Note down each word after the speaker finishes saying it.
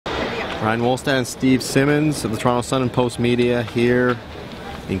Ryan Wolstad and Steve Simmons of the Toronto Sun and Post Media here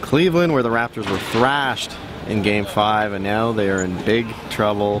in Cleveland, where the Raptors were thrashed in Game 5, and now they are in big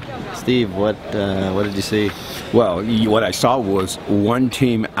trouble. Steve, what did you see? Well, what I saw was one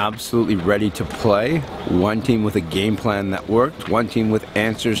team absolutely ready to play, one team with a game plan that worked, one team with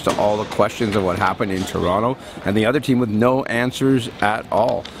answers to all the questions of what happened in Toronto, and the other team with no answers at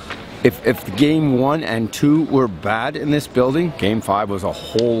all. If Game 1 and 2 were bad in this building, Game 5 was a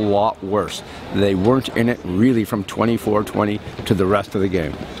whole lot worse. They weren't in it really from 24-20 to the rest of the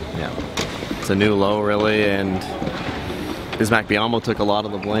game. Yeah, it's a new low, really, and Bismack Biyombo took a lot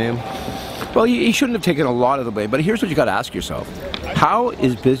of the blame. Well, he shouldn't have taken a lot of the blame, but here's what you got to ask yourself. How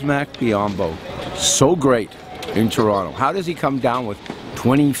is Bismack Biyombo so great in Toronto? How does he come down with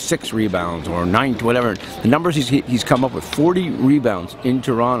 26 rebounds or 9, whatever? The numbers he's come up with, 40 rebounds in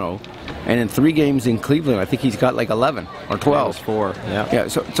Toronto, and in 3 games in Cleveland, I think he's got like 11 or 12. 4, yeah. Yeah,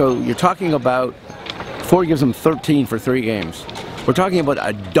 so you're talking about 4 gives him 13 for 3 games. We're talking about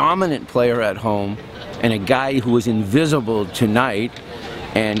a dominant player at home and a guy who was invisible tonight.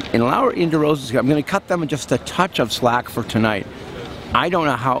 And in Lowry and DeRozan's, I'm going to cut them just a touch of slack for tonight. I don't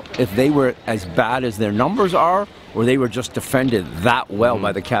know if they were as bad as their numbers are, or they were just defended that well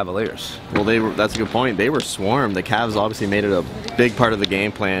by the Cavaliers. Well, that's a good point. They were swarmed. The Cavs obviously made it a big part of the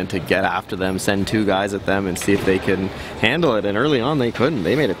game plan to get after them, send 2 guys at them, and see if they can handle it. And early on, they couldn't.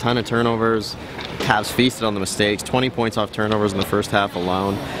 They made a ton of turnovers. Cavs feasted on the mistakes, 20 points off turnovers in the first half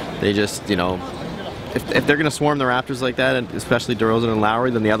alone. They just, you know, if they're going to swarm the Raptors like that, and especially DeRozan and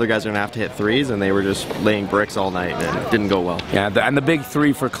Lowry, then the other guys are going to have to hit threes, and they were just laying bricks all night, and it didn't go well. Yeah, and the big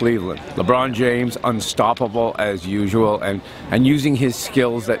 3 for Cleveland. LeBron James, unstoppable as usual, and using his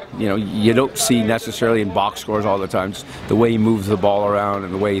skills that, you know, you don't see necessarily in box scores all the time, just the way he moves the ball around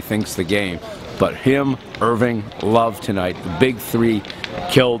and the way he thinks the game. But him, Irving, Love tonight, the big 3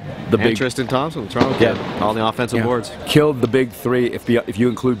 killed the big... Tristan Thompson, Toronto kid, all the offensive boards. Killed the big 3, if you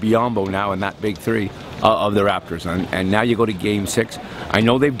include Biyombo now in that big 3 of the Raptors. And now you go to Game 6. I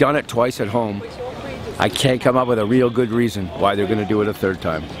know they've done it twice at home. I can't come up with a real good reason why they're going to do it a 3rd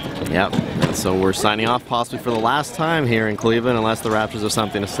time. Yep. And so we're signing off possibly for the last time here in Cleveland, unless the Raptors have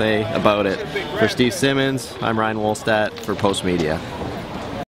something to say about it. For Steve Simmons, I'm Ryan Wolstad for Post Media.